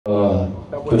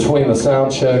Between the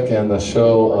sound check and the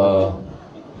show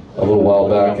a little while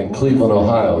back in Cleveland,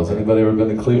 Ohio. Has anybody ever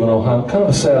been to Cleveland, Ohio? Kind of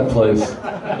a sad place,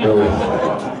 really.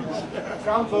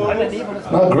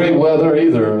 Not great weather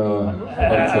either.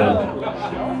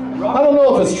 I don't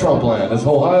know if it's Trump land. Is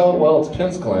Ohio? Well, it's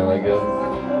Pence land, I guess.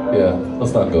 Yeah,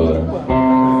 let's not go there.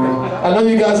 I know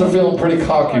you guys are feeling pretty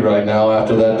cocky right now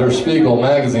after that Der Spiegel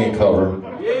magazine cover.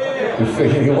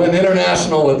 You went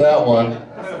international with that one.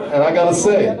 And I gotta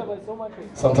say,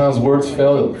 sometimes words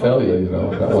fail you, you know.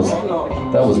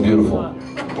 That was beautiful.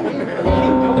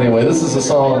 Anyway, this is a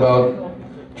song about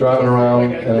driving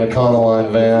around in an Econoline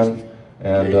van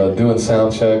and doing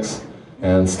sound checks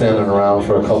and standing around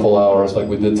for a couple hours like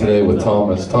we did today with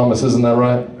Thomas. Thomas, isn't that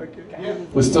right?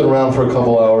 We stood around for a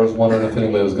couple hours wondering if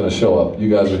anybody was going to show up. You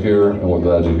guys are here, and we're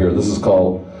glad you're here. This is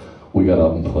called We Got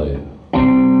Up and Played.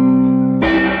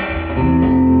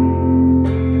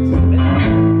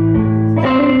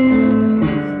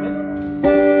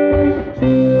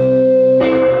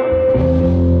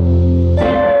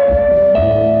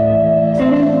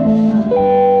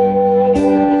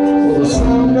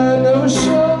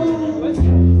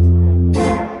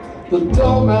 The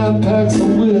doorman packs a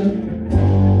whip.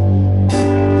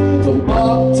 The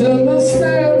bartender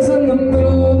stands in the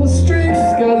middle of the street.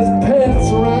 He's got his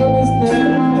pants around his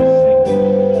neck.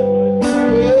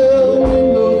 Well, we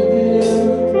loaded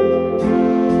in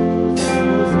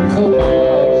a couple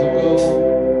hours ago.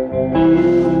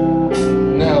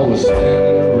 Now we're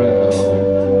standing around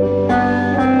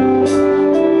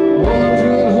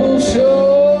wondering who'll show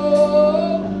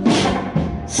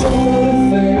some of the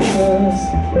famous.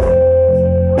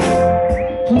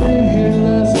 Playing here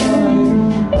last night.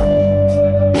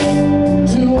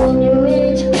 Two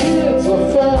underage kids were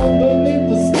found beneath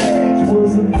the stage.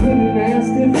 Was a pretty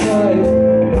nasty fight.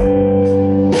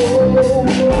 Oh, we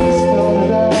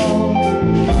started out.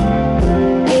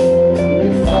 We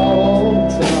fought all the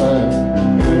time.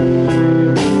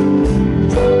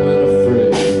 Dumb and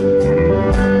afraid.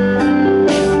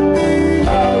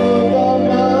 Out of our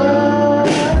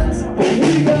minds, but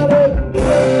we got up.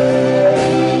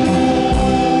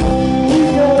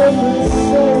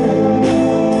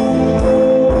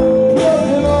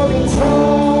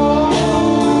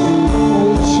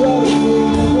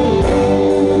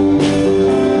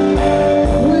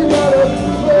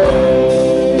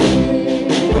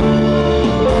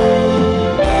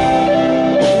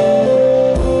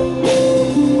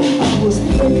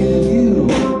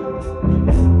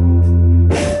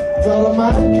 Thought I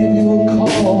might give you a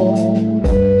call.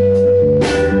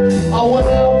 I went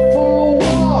out for a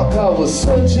walk. I was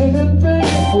searching in vain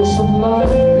for some light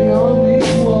beyond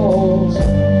these walls.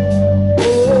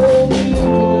 Oh, the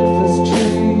eucalyptus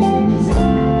trees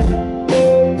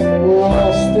were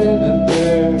all standing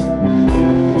there.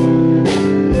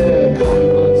 Yeah,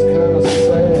 Cleveland's kind of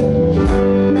sad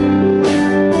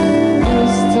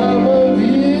this time of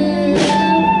year,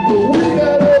 but we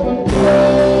got up and played.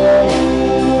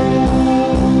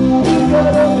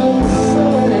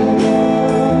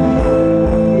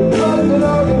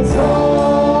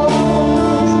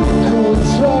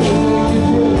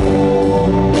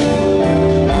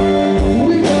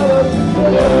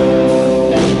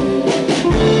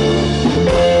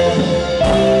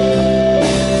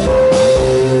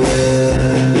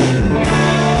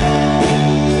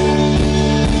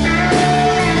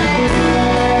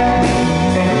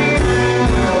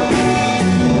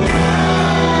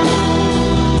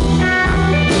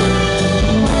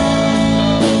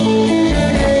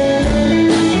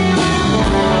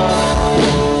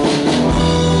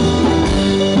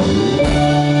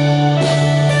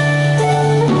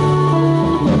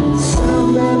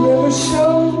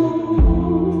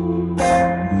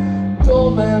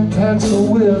 Man packs a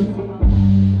whip.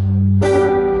 The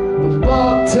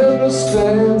bartender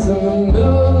stands in the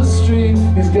middle of the street.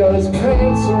 He's got his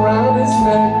pants around his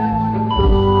neck.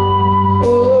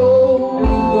 Oh, we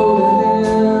loaded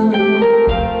in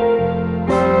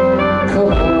a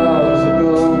couple hours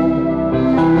ago.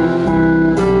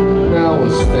 Now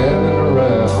we're standing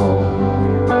around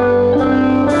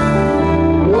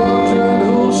wondering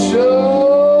who'll show.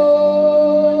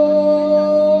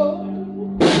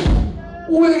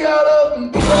 We got up and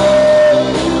played.